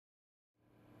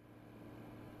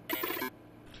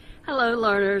Hello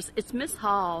learners, it's Miss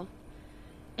Hall,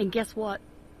 and guess what?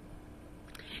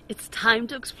 It's time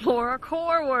to explore our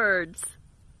core words.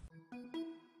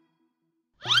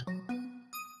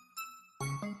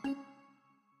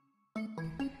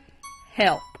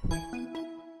 Help.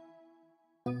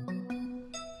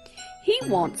 He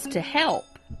wants to help.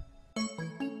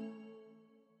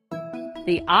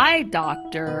 The eye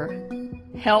doctor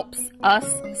helps us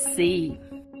see.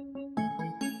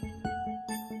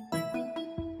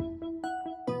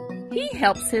 He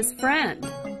helps his friend.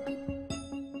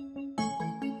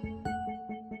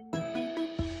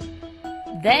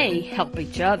 They help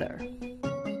each other.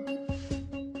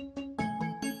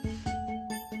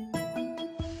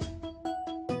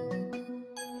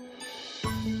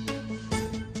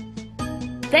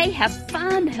 They have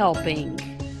fun helping.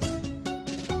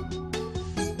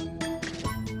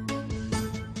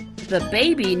 The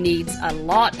baby needs a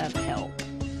lot of help.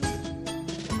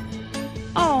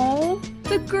 Oh,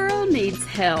 the girl needs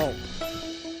help.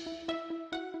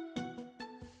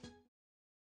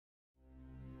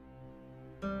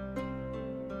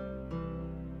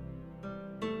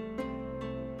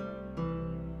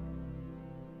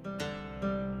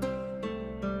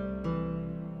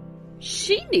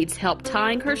 She needs help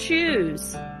tying her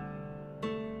shoes.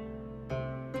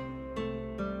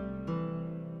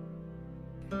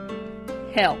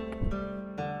 Help.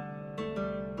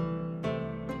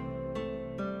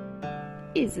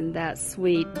 Isn't that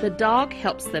sweet? The dog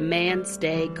helps the man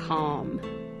stay calm.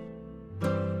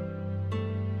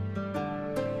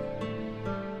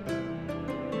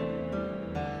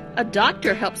 A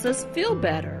doctor helps us feel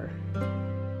better.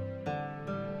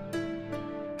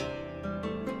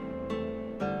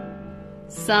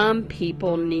 Some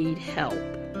people need help.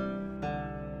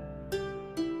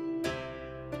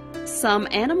 Some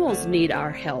animals need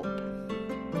our help.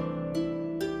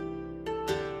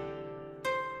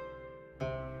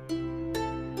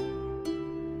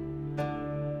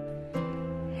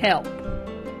 Help.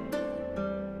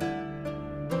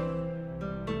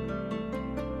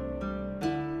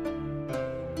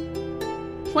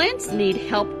 Plants need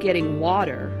help getting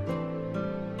water.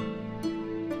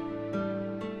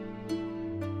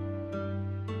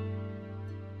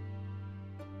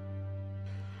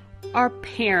 Our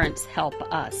parents help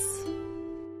us.